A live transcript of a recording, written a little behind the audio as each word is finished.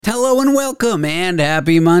Hello and welcome and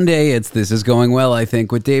happy Monday. It's This Is Going Well, I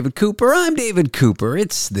Think, with David Cooper. I'm David Cooper.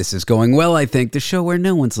 It's This Is Going Well, I Think, the show where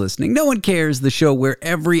no one's listening, no one cares, the show where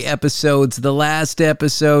every episode's the last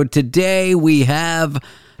episode. Today we have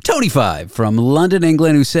Tony Five from London,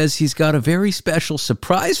 England, who says he's got a very special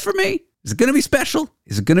surprise for me. Is it going to be special?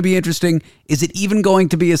 Is it going to be interesting? Is it even going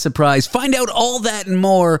to be a surprise? Find out all that and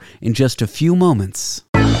more in just a few moments.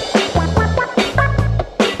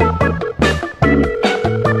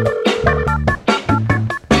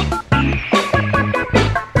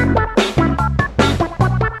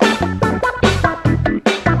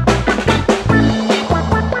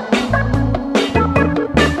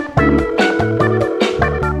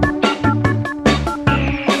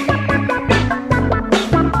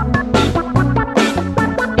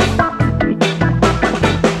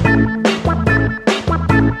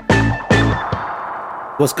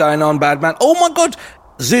 What's going on, bad man? Oh my God,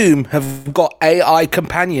 Zoom have got AI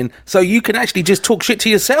companion, so you can actually just talk shit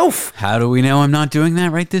to yourself. How do we know I'm not doing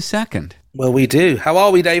that right this second? Well, we do. How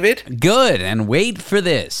are we, David? Good, and wait for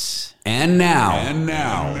this. And now,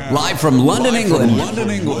 live from London, England,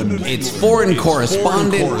 it's foreign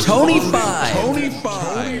correspondent Tony Five.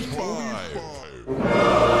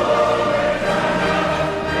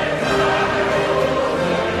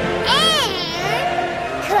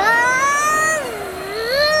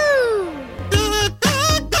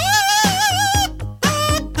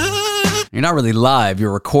 You're not really live,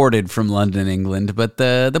 you're recorded from London, England, but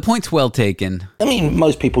the point's well taken. I mean,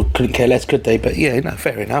 most people couldn't care less, could they? But yeah, no,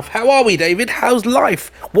 fair enough. How are we, David? How's life?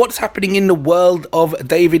 What's happening in the world of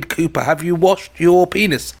David Cooper? Have you washed your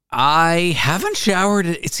penis? I haven't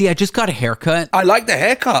showered. See, I just got a haircut. I like the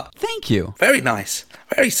haircut. Thank you. Very nice.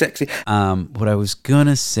 Very sexy. What I was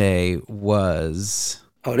gonna say was...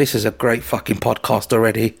 Oh, this is a great fucking podcast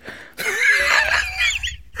already.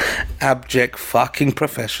 Abject fucking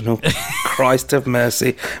professional. Christ have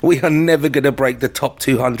mercy. We are never going to break the top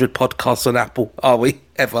 200 podcasts on Apple, are we?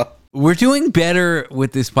 Ever. We're doing better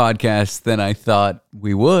with this podcast than I thought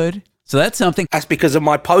we would. So that's something. That's because of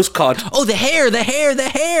my postcard. Oh, the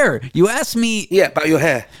hair. You asked me. Yeah, about your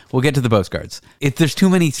hair. We'll get to the postcards. If there's too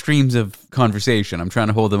many streams of conversation, I'm trying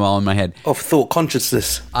to hold them all in my head. Of thought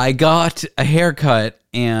consciousness. I got a haircut,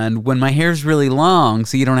 and when my hair's really long,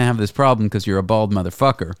 so you don't have this problem because you're a bald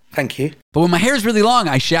motherfucker. Thank you. But when my hair's really long,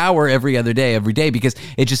 I shower every day, because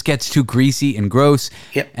it just gets too greasy and gross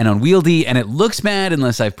and unwieldy, and it looks bad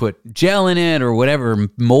unless I put gel in it or whatever,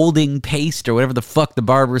 molding paste or whatever the fuck the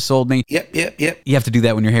barber sold me. Yep. You have to do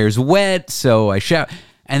that when your hair is wet, so I shower.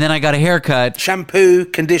 And then I got a haircut. Shampoo,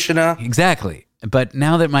 conditioner. Exactly. But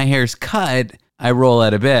now that my hair's cut, I roll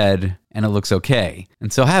out of bed and it looks okay.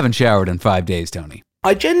 And so I haven't showered in 5 days, Tony.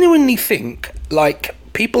 I genuinely think, like,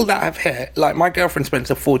 people that have hair, like my girlfriend spends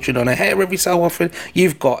a fortune on her hair every so often.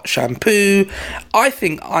 You've got shampoo. I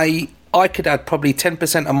think I could add probably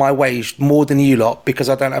 10% of my wage more than you lot because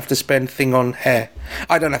I don't have to spend thing on hair.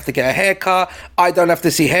 I don't have to get a haircut. I don't have to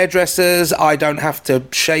see hairdressers. I don't have to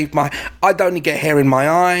shave I don't get hair in my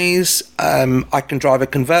eyes. I can drive a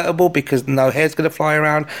convertible because no hair's going to fly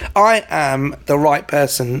around. I am the right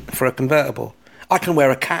person for a convertible. I can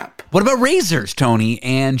wear a cap. What about razors, Tony,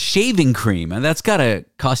 and shaving cream? That's got to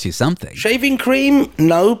cost you something. Shaving cream?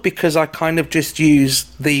 No, because I kind of just use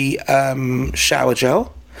the shower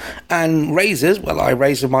gel. And razors, well, I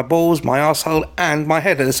razor my balls, my asshole, and my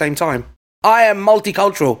head at the same time. I am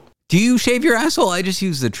multicultural. Do you shave your asshole? I just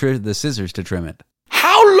use the scissors to trim it.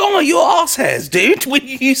 How long are your ass hairs, dude, when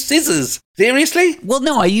you use scissors? Seriously? Well,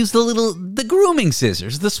 no, I use the grooming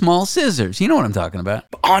scissors, the small scissors. You know what I'm talking about.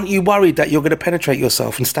 But aren't you worried that you're going to penetrate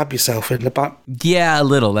yourself and stab yourself in the butt? Yeah, a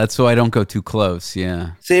little. That's so I don't go too close,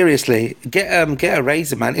 yeah. Seriously, get a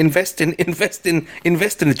razor, man. Invest in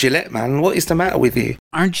a Gillette, man. What is the matter with you?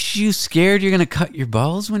 Aren't you scared you're going to cut your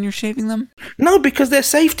balls when you're shaving them? No, because they're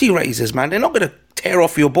safety razors, man. They're not going to tear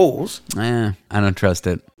off your balls. I don't trust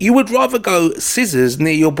it. You would rather go scissors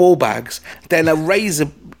near your ball bags than a razor.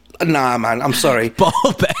 Nah, man, I'm sorry. Ball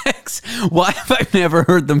bags? Why have I never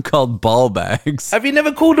heard them called ball bags? Have you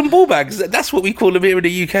never called them ball bags? That's what we call them here in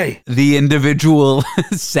the UK. The individual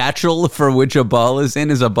satchel for which a ball is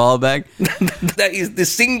in is a ball bag? That is the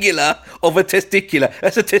singular of a testicular.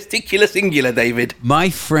 That's a testicular singular, David.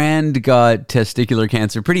 My friend got testicular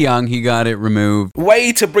cancer pretty young. He got it removed.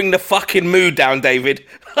 Way to bring the fucking mood down, David.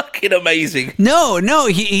 Fucking amazing. No,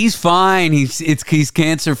 he's fine. He's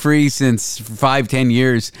cancer-free since 5-10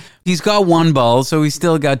 years. He's got one ball, so he's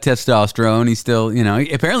still got testosterone. He's still,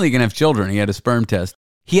 apparently he can have children. He had a sperm test.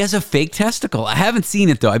 He has a fake testicle. I haven't seen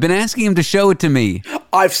it, though. I've been asking him to show it to me.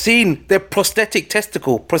 I've seen their prosthetic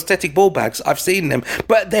ball bags. I've seen them,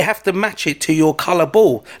 but they have to match it to your colour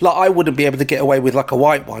ball. Like, I wouldn't be able to get away with like a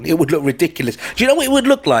white one. It would look ridiculous. Do you know what it would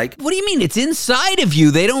look like? What do you mean? It's inside of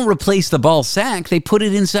you. They don't replace the ball sack. They put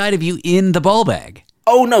it inside of you in the ball bag.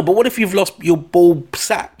 Oh, no, but what if you've lost your ball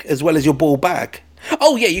sack as well as your ball bag?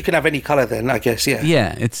 Oh, yeah, you can have any colour then, I guess, yeah.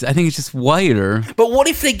 Yeah, I think it's just whiter. But what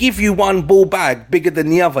if they give you one ball bag bigger than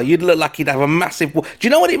the other? You'd look like you'd have a massive ball. Do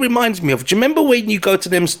you know what it reminds me of? Do you remember when you go to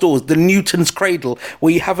them stores, the Newton's Cradle,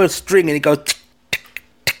 where you have a string and it goes tick, tick,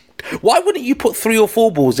 tick? Why wouldn't you put 3 or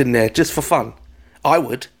 4 balls in there just for fun? I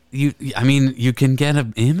would. You can get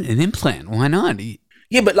an implant. Why not?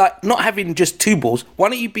 Yeah, but like not having just 2 balls. Why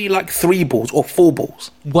don't you be like 3 balls or 4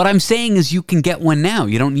 balls? What I'm saying is you can get one now.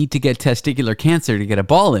 You don't need to get testicular cancer to get a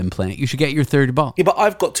ball implant. You should get your 3rd ball. Yeah, but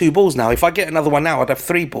I've got 2 balls now. If I get another one now, I'd have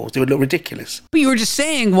 3 balls. It would look ridiculous. But you were just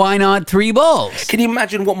saying, why not 3 balls? Can you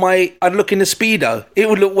imagine what I'd look in the Speedo? It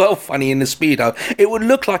would look well funny in the Speedo. It would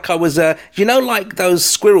look like I was, like those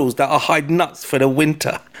squirrels that are hide nuts for the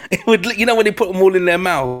winter. It would, when they put them all in their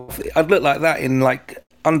mouth, I'd look like that in like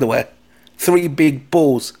underwear. 3 big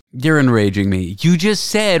balls. You're enraging me. You just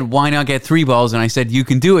said, why not get 3 balls? And I said, you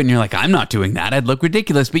can do it. And you're like, I'm not doing that. I'd look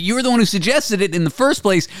ridiculous. But you were the one who suggested it in the first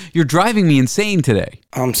place. You're driving me insane today.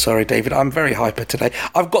 I'm sorry, David. I'm very hyper today.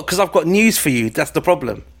 Because I've got news for you. That's the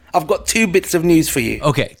problem. I've got 2 bits of news for you.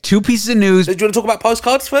 Okay, 2 pieces of news. Do you want to talk about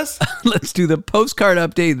postcards first? Let's do the postcard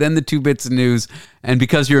update, then the 2 bits of news. And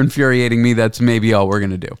because you're infuriating me, that's maybe all we're going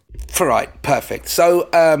to do. Right, perfect. So,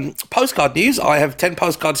 postcard news. I have 10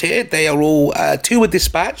 postcards here. They are all, 2 were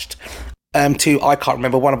dispatched to, I can't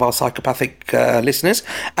remember, one of our psychopathic listeners.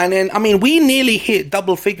 And then, we nearly hit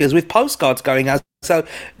double figures with postcards going out. So,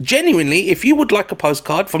 genuinely, if you would like a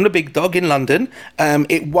postcard from the big dog in London,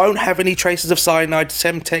 it won't have any traces of cyanide,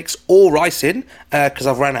 Semtex, or ricin, because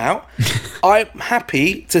I've run out. I'm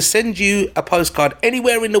happy to send you a postcard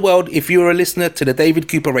anywhere in the world if you're a listener to the David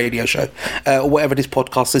Cooper radio show, or whatever this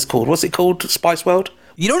podcast is called. What's it called? Spice World?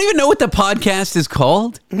 You don't even know what the podcast is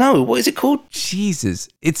called? No, what is it called? Jesus.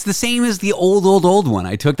 It's the same as the old one.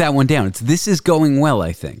 I took that one down. It's This Is Going Well,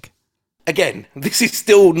 I think. Again, this is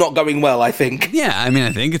still not going well, I think. Yeah,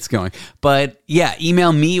 I think it's going. But yeah,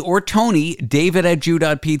 email me or Tony,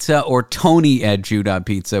 david@jew.pizza or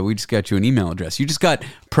tony@jew.pizza. We just got you an email address. You just got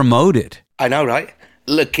promoted. I know, right?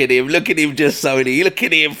 Look at him just throwing it. Look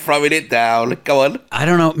at him throwing it down. Go on. I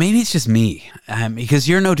don't know. Maybe it's just me. Because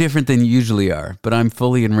you're no different than you usually are. But I'm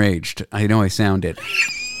fully enraged. I know I sound it.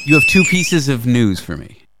 You have 2 pieces of news for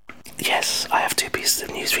me. Yes, I have 2 pieces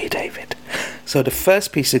of news for you, David. So the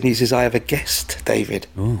first piece of news is I have a guest, David.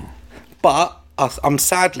 Ooh. But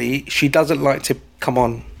sadly, she doesn't like to come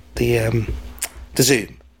on the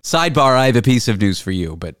Zoom. Sidebar, I have a piece of news for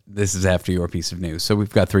you, but this is after your piece of news. So we've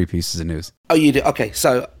got 3 pieces of news. Oh, you do? Okay,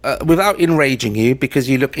 so without enraging you, because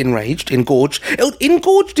you look enraged, engorged.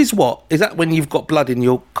 Engorged is what? Is that when you've got blood in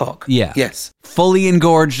your cock? Yeah. Yes. Fully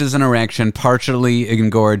engorged is an erection. Partially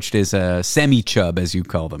engorged is a semi-chub, as you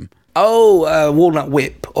call them. Oh, walnut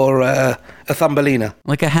whip or a thumbelina.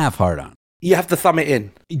 Like a half hard-on. You have to thumb it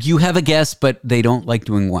in. You have a guess, but they don't like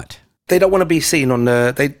doing what? They don't want to be seen on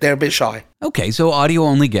the... They're a bit shy. Okay, so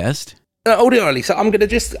audio-only guest. Audio only. So I'm going to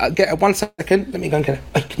just get 1 second. Let me go and get her.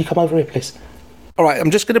 Hey, can you come over here, please? All right,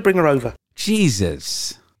 I'm just going to bring her over.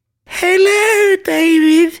 Jesus. Hello,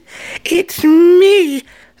 David. It's me,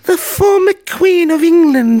 the former Queen of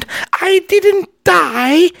England. I didn't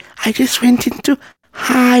die. I just went into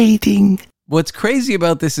hiding. What's crazy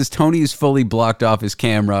about this is Tony's fully blocked off his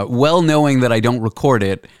camera, well knowing that I don't record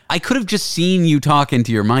it. I could have just seen you talk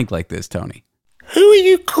into your mic like this, Tony. Who are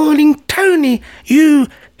you calling Tony, you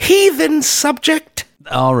heathen subject?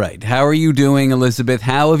 All right. How are you doing, Elizabeth?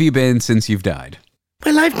 How have you been since you've died?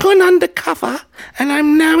 Well, I've gone undercover, and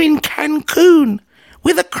I'm now in Cancun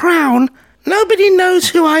with a crown. Nobody knows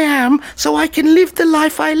who I am, so I can live the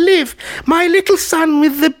life I live. My little son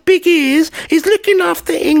with the big ears is looking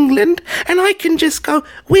after England, and I can just go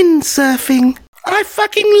windsurfing. I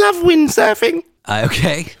fucking love windsurfing.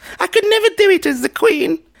 Okay. I could never do it as the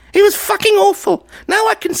Queen. It was fucking awful. Now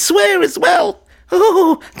I can swear as well.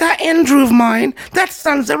 Oh, that Andrew of mine, that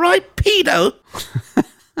son's a right pedo.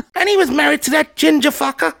 And he was married to that ginger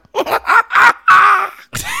fucker.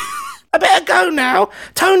 I better go now.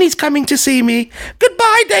 Tony's coming to see me.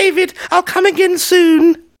 Goodbye, David. I'll come again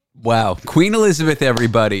soon. Wow. Queen Elizabeth,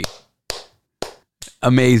 everybody.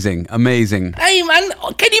 Amazing. Amazing. Hey, man,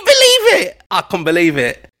 can you believe it? I can't believe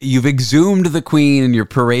it. You've exhumed the Queen and you're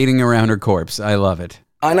parading around her corpse. I love it.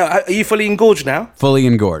 I know. Are you fully engorged now? Fully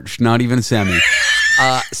engorged. Not even semi.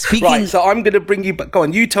 Speaking, Right, so I'm going to bring you back. Go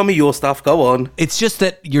on, you tell me your stuff. Go on. it's just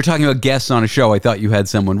that you're talking about guests on a show. I thought you had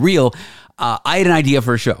someone real. I had an idea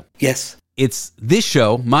for a show. Yes. It's this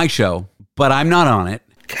show, my show, but I'm not on it.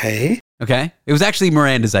 Okay. Okay? It was actually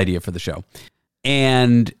Miranda's idea for the show.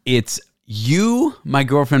 And it's you, my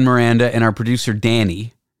girlfriend Miranda, and our producer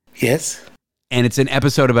Danny. Yes. And it's an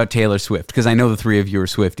episode about Taylor Swift, because I know the three of you are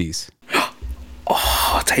Swifties.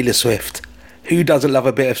 Oh, Taylor Swift. Who doesn't love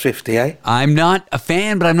a bit of Swiftie, eh? I'm not a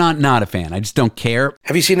fan, but I'm not a fan. I just don't care.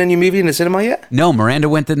 Have you seen a new movie in the cinema yet? No, Miranda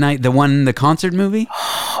went the concert movie.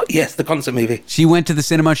 Oh, yes, the concert movie. She went to the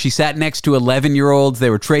cinema. She sat next to 11-year-olds. They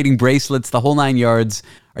were trading bracelets, the whole 9 yards.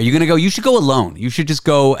 Are you going to go? You should go alone. You should just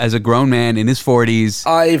go as a grown man in his 40s.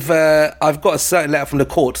 I've got a certain letter from the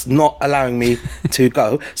courts not allowing me to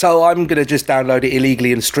go, so I'm going to just download it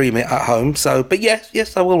illegally and stream it at home. So, but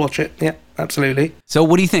yes, I will watch it. Yeah, absolutely. So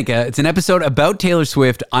what do you think? It's an episode about Taylor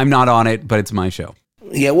Swift. I'm not on it, but it's my show.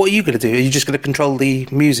 Yeah, what are you going to do? Are you just going to control the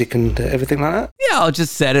music and everything like that? Yeah, I'll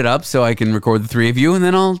just set it up so I can record the three of you, and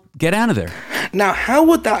then I'll get out of there. Now, how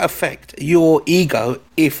would that affect your ego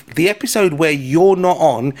if the episode where you're not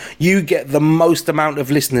on, you get the most amount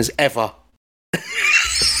of listeners ever?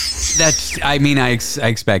 I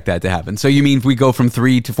expect that to happen. So you mean if we go from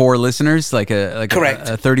 3 to 4 listeners, Correct.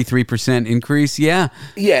 a 33% increase? Yeah.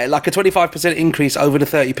 Yeah, like a 25% increase over the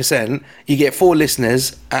 30%. You get 4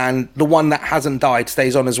 listeners, and the one that hasn't died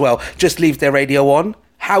stays on as well. Just leaves their radio on.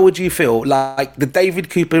 How would you feel? Like the David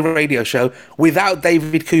Cooper radio show without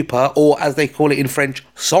David Cooper, or as they call it in French,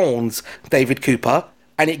 sans David Cooper,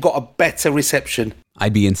 and it got a better reception.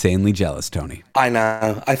 I'd be insanely jealous, Tony. I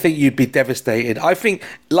know. I think you'd be devastated. I think,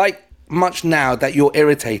 like much now that you're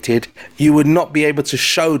irritated, you would not be able to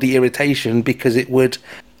show the irritation because it would,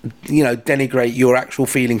 denigrate your actual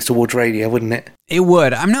feelings towards radio, wouldn't it? It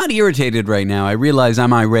would. I'm not irritated right now. I realize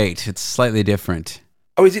I'm irate. It's slightly different.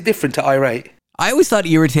 Oh, is it different to irate? I always thought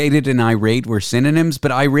irritated and irate were synonyms,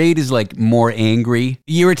 but irate is like more angry.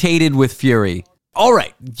 Irritated with fury. All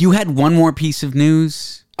right. You had one more piece of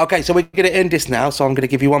news. Okay, so we're going to end this now, so I'm going to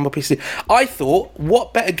give you one more piece. I thought,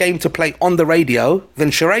 what better game to play on the radio than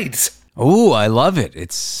charades? Oh, I love it.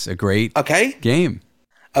 It's a great game.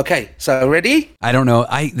 Okay, so ready? I don't know.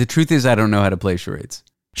 The truth is I don't know how to play charades.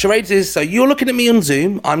 Charades is, so you're looking at me on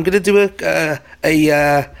Zoom. I'm going to do an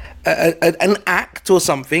act or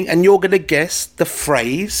something, and you're going to guess the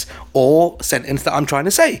phrase or sentence that I'm trying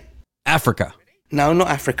to say. Africa. No, not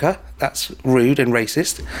Africa. That's rude and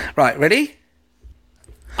racist. Right, ready?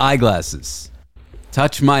 Eyeglasses.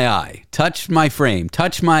 Touch my eye. Touch my frame.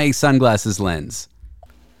 Touch my sunglasses lens.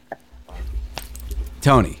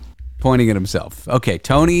 Tony. Pointing at himself. Okay,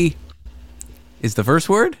 Tony is the first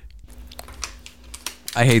word?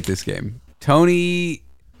 I hate this game. Tony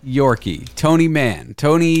Yorkie. Tony Man.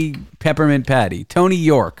 Tony Peppermint Patty. Tony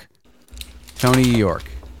York. Tony York.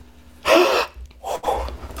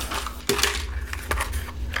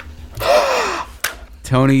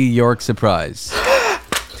 Tony York Surprise.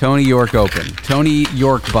 Tony York Open. Tony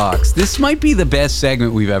York Box. This might be the best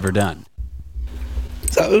segment we've ever done.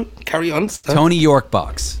 So, carry on. So. Tony York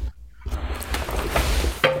Box.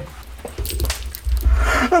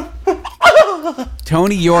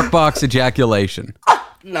 Tony York Box Ejaculation.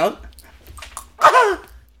 No.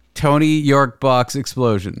 Tony York Box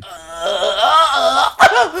Explosion.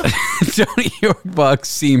 Tony York Box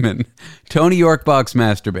Semen. Tony York Box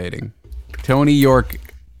Masturbating. Tony York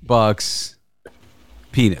Box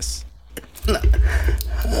Penis.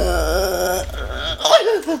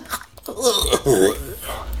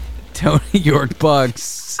 Tony York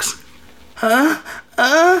Box.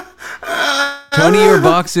 Tony, your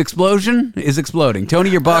box explosion is exploding. Tony,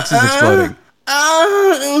 your box is exploding.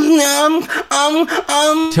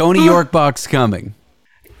 Tony York Box coming.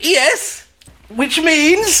 Yes, which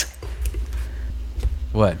means...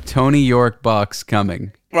 What? Tony York Box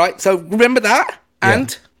coming. Right, so remember that.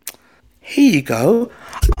 And here you go.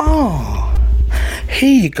 Oh,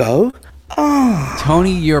 here you go. Oh.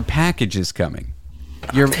 Tony, your package is coming.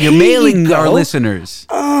 You're mailing our listeners.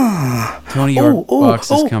 Oh. Tony York Box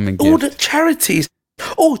is coming. All the charities.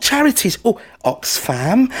 Oh, charities. Oh,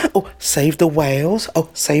 Oxfam. Oh, Save the Whales. Oh,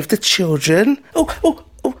 Save the Children.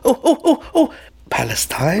 Oh,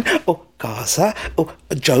 Palestine. Oh, Gaza. Oh,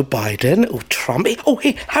 Joe Biden. Oh, Trump. Oh,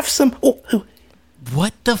 hey, have some. Oh.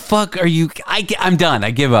 What the fuck are you? I'm done.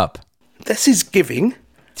 I give up. This is giving.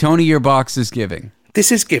 Tony, your box is giving.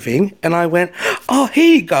 This is giving. And I went, oh,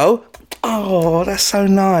 here you go. Oh, that's so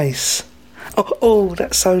nice. Oh,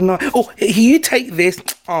 that's so nice. Oh, you take this.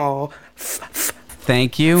 Oh,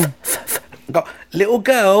 thank you. Little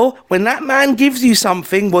girl, when that man gives you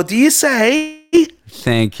something, what do you say?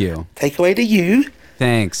 Thank you. Take away the you.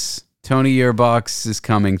 Thanks. Tony, your box is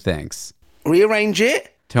coming. Thanks. Rearrange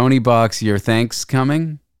it. Tony Box, your thanks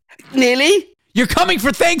coming? Nearly. You're coming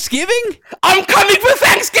for Thanksgiving? I'm coming for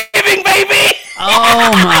Thanksgiving, baby!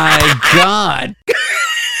 Oh my God.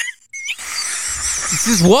 This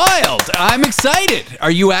is wild. I'm excited. Are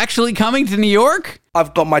you actually coming to New York?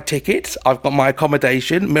 I've got my tickets. I've got my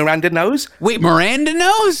accommodation. Miranda knows. Wait, Miranda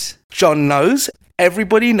knows? John knows.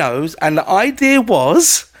 Everybody knows. And the idea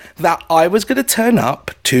was that I was going to turn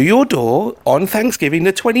up to your door on Thanksgiving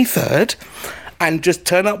the 23rd and just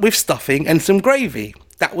turn up with stuffing and some gravy.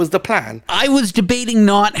 That was the plan. I was debating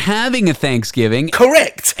not having a Thanksgiving.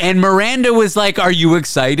 Correct. And Miranda was like, are you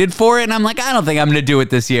excited for it? And I'm like, I don't think I'm going to do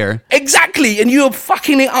it this year. Exactly. And you're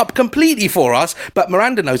fucking it up completely for us. But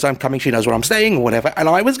Miranda knows I'm coming. She knows where I'm staying or whatever. And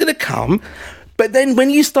I was going to come. But then when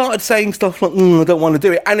you started saying stuff like, I don't want to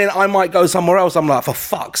do it, and then I might go somewhere else, I'm like, for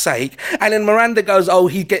fuck's sake. And then Miranda goes, oh,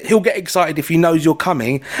 he'll get excited if he knows you're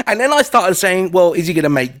coming. And then I started saying, well, is he going to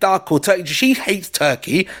make duck or turkey? She hates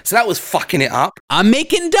turkey, so that was fucking it up. I'm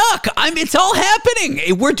making duck. It's all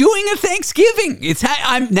happening. We're doing a Thanksgiving.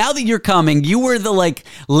 Now that you're coming, you were the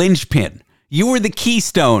linchpin. You were the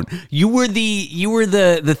keystone. You were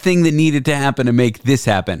the thing that needed to happen to make this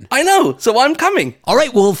happen. I know, so I'm coming. All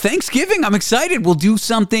right, well, Thanksgiving, I'm excited. We'll do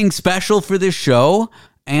something special for this show,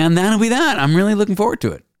 and that'll be that. I'm really looking forward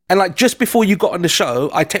to it. And just before you got on the show,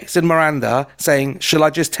 I texted Miranda saying, shall I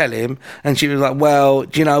just tell him? And she was like, well,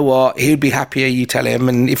 do you know what? He'd be happier you tell him.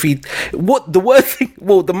 And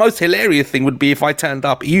the most hilarious thing would be if I turned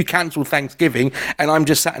up, you cancelled Thanksgiving, and I'm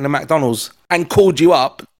just sat in the McDonald's and called you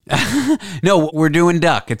up. No, we're doing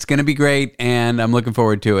duck. It's going to be great, and I'm looking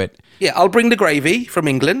forward to it. Yeah, I'll bring the gravy from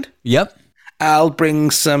England. Yep. I'll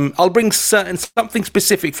bring something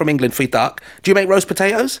specific from England for duck. Do you make roast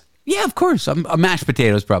potatoes? Yeah, of course. Mashed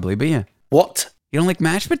potatoes probably, but yeah. What? You don't like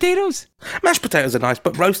mashed potatoes? Mashed potatoes are nice,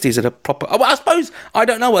 but roasties are the proper... Oh, well, I suppose I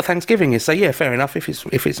don't know what Thanksgiving is, so yeah, fair enough if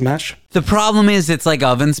it's mash. The problem is it's like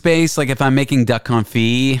oven space, like if I'm making duck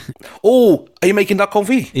confit. Oh, are you making duck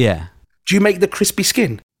confit? Yeah. Do you make the crispy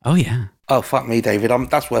skin? Oh, yeah. Oh, fuck me, David.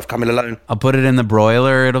 That's worth coming alone. I'll put it in the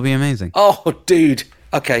broiler. It'll be amazing. Oh, dude.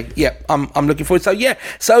 Okay, yeah, I'm looking forward. So, yeah.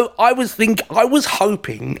 So, I was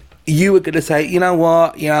hoping you were going to say, you know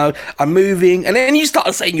what, I'm moving. And then you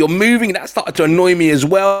started saying you're moving. And that started to annoy me as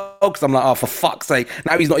well. Because I'm like, oh, for fuck's sake.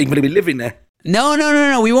 Now he's not even going to be living there.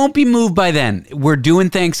 No. We won't be moved by then. We're doing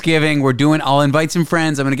Thanksgiving. I'll invite some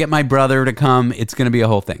friends. I'm going to get my brother to come. It's going to be a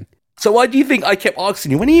whole thing. So why do you think I kept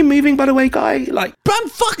asking you, when are you moving, by the way, guy? I'm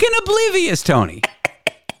fucking oblivious, Tony.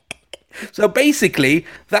 So basically,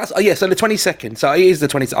 so the 22nd. So it is the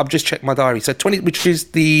 22nd. I've just checked my diary. So which is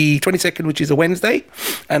the 22nd, which is a Wednesday.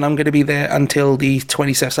 And I'm going to be there until the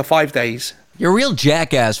 27th. So 5 days. You're a real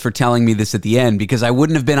jackass for telling me this at the end, because I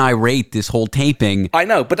wouldn't have been irate this whole taping. I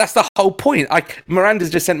know, but that's the whole point. Miranda's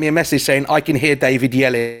just sent me a message saying, I can hear David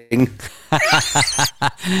yelling.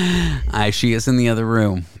 She is in the other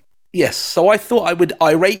room. Yes, so I thought I would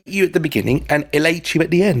irate you at the beginning and elate you at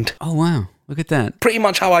the end. Oh, wow. Look at that. Pretty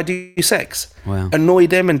much how I do sex. Wow. Annoy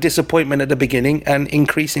them and disappointment at the beginning and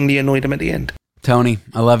increasingly annoy them at the end. Tony,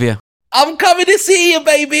 I love you. I'm coming to see you,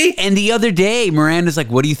 baby. And the other day, Miranda's like,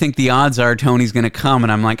 what do you think the odds are Tony's going to come?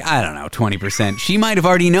 And I'm like, I don't know, 20%. She might have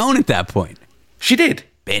already known at that point. She did.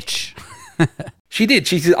 Bitch. She did.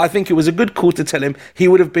 She said, I think it was a good call to tell him he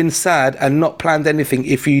would have been sad and not planned anything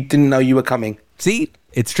if you didn't know you were coming. See?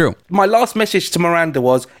 It's true. My last message to Miranda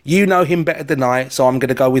was, you know him better than I, so I'm going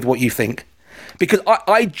to go with what you think. Because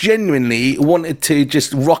I genuinely wanted to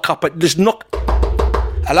just knock up at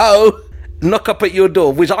your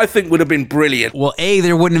door, which I think would have been brilliant. Well, A,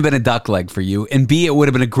 there wouldn't have been a duck leg for you, and B, it would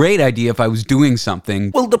have been a great idea if I was doing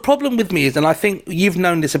something. Well, the problem with me is, and I think you've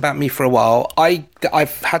known this about me for a while,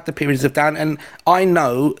 I've had the periods of down, and I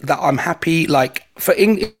know that I'm happy,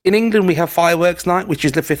 in England, we have fireworks night, which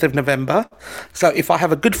is the 5th of November. So if I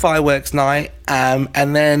have a good fireworks night,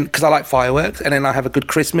 and then, because I like fireworks, and then I have a good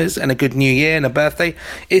Christmas and a good New Year and a birthday,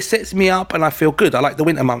 it sets me up and I feel good. I like the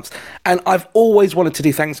winter months. And I've always wanted to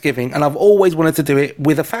do Thanksgiving, and I've always wanted to do it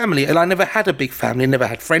with a family. And I never had a big family, never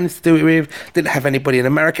had friends to do it with, didn't have anybody in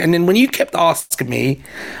America. And then when you kept asking me,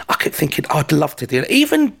 I kept thinking, I'd love to do it.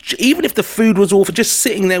 Even if the food was awful, just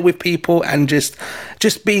sitting there with people and just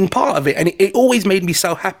being part of it. And it always made me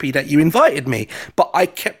so happy that you invited me, but I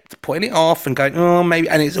kept putting it off and going, oh, maybe,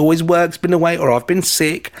 and it's always work's been away or I've been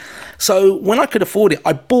sick. So when I could afford it,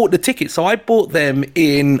 I bought the tickets. So I bought them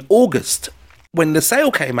in August when the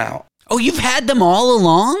sale came out. Oh, you've had them all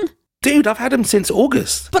along? Dude, I've had them since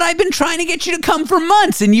August. But I've been trying to get you to come for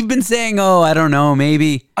months, and you've been saying, oh, I don't know,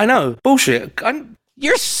 maybe. I know. Bullshit.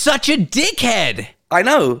 You're such a dickhead. I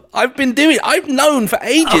know. I've been doing it. I've known for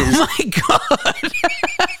ages. Oh my God.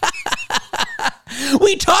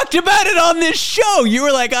 We talked about it on this show. You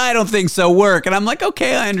were like, I don't think so, work. And I'm like,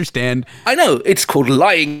 okay, I understand. I know. It's called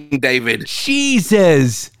lying, David.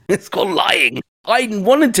 Jesus. It's called lying. I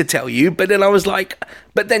wanted to tell you, but then I was like,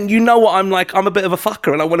 but then you know what I'm like, I'm a bit of a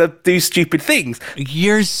fucker and I want to do stupid things.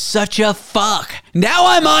 You're such a fuck. Now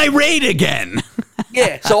I'm irate again.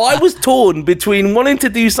 Yeah, so I was torn between wanting to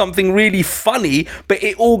do something really funny, but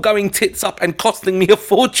it all going tits up and costing me a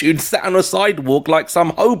fortune, sat on a sidewalk like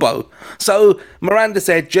some hobo. So Miranda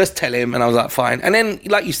said, just tell him, and I was like, fine. And then,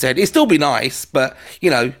 like you said, it'd still be nice, but,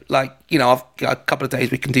 I've got a couple of days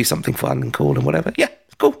we can do something fun and cool and whatever. Yeah,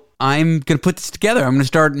 cool. I'm going to put this together. I'm going to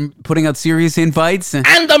start putting out serious invites. And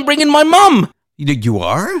I'm bringing my mum. You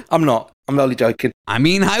are? I'm not. I'm only joking. I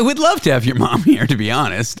mean, I would love to have your mom here, to be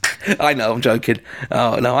honest. I know, I'm joking.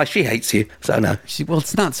 Oh, no, she hates you, so no. Well,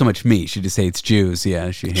 it's not so much me. She just hates Jews.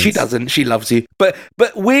 Yeah, she hates... She doesn't. She loves you. But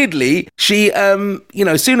weirdly, she,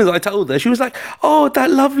 as soon as I told her, she was like, oh,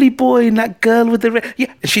 that lovely boy and that girl with the red...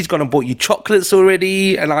 Yeah, and she's gone and bought you chocolates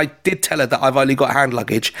already. And I did tell her that I've only got hand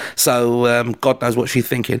luggage. So God knows what she's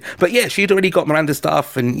thinking. But yeah, she'd already got Miranda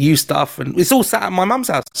stuff and you stuff. And it's all sat at my mum's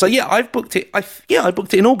house. So yeah, I've booked it. I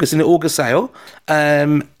booked it in August, in the August sale.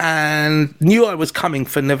 And knew I was coming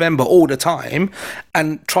for November all the time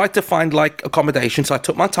and tried to find like accommodation. So I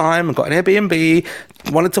took my time and got an Airbnb,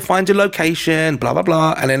 wanted to find a location, blah, blah,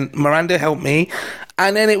 blah. And then Miranda helped me.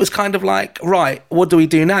 And then it was kind of like, right, what do we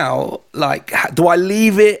do now? Like, do I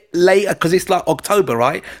leave it later? Because it's like October,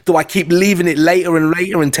 right? Do I keep leaving it later and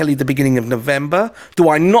later and tell you the beginning of November? Do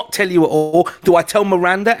I not tell you at all? Do I tell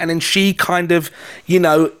Miranda and then she kind of,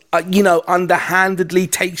 underhandedly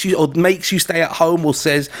takes you or makes you stay at home or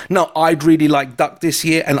says, no, I'd really like Duck this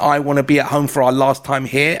year and I want to be at home for our last time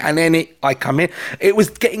here. And then I come in. It was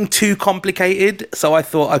getting too complicated. So I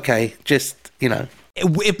thought, okay, just,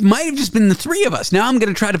 It might have just been the three of us. Now I'm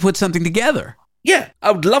going to try to put something together. Yeah,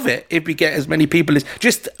 I would love it if we get as many people as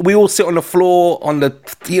we all sit on the floor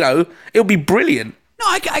it'll be brilliant. No,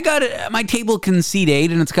 I got it. My table can seat 8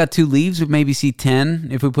 and it's got 2 leaves. We maybe seat 10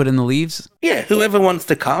 if we put in the leaves. Yeah, whoever wants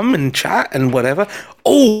to come and chat and whatever.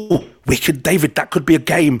 Oh, David, that could be a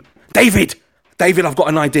game. David, I've got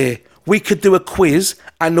an idea. We could do a quiz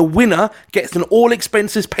and the winner gets an all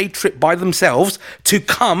expenses paid trip by themselves to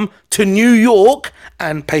come to New York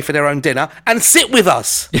and pay for their own dinner and sit with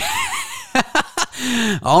us.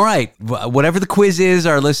 All right. Whatever the quiz is,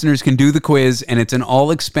 our listeners can do the quiz and it's an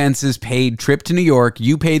all expenses paid trip to New York.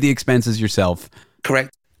 You pay the expenses yourself.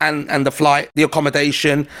 Correct. And the flight, the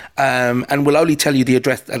accommodation, and we'll only tell you the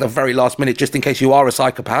address at the very last minute just in case you are a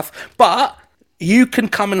psychopath. But you can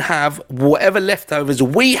come and have whatever leftovers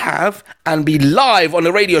we have and be live on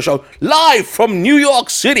the radio show, live from New York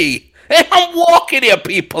City. Hey, I'm walking here,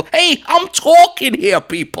 people. Hey, I'm talking here,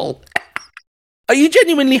 people. Are you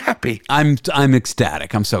genuinely happy? I'm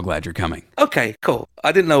ecstatic. I'm so glad you're coming. Okay, cool.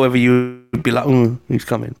 I didn't know whether you would be like, he's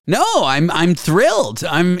coming. No, I'm thrilled.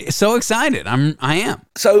 I'm so excited. I am.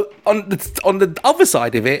 So on the other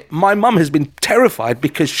side of it, my mum has been terrified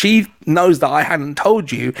because she knows that I hadn't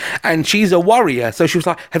told you and she's a worrier. So she was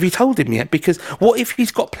like, have you told him yet? Because what if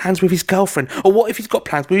he's got plans with his girlfriend? Or what if he's got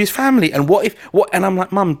plans with his family? And and I'm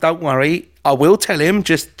like, Mum, don't worry. I will tell him.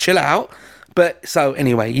 Just chill out. But so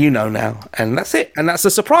anyway, now, and that's it. And that's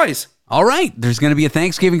a surprise. All right. There's going to be a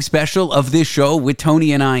Thanksgiving special of this show with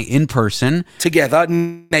Tony and I in person. Together,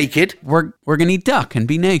 naked. We're going to eat duck and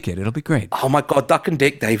be naked. It'll be great. Oh my God, Duck and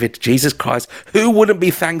Dick, David. Jesus Christ. Who wouldn't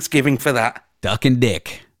be Thanksgiving for that? Duck and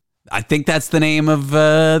Dick. I think that's the name of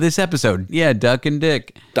this episode. Yeah, Duck and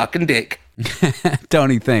Dick. Duck and Dick.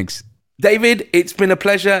 Tony, thanks. David, it's been a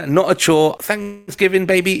pleasure, not a chore. Thanksgiving,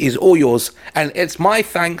 baby, is all yours. And it's my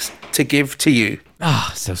thanks to give to you.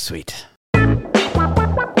 Ah, so sweet.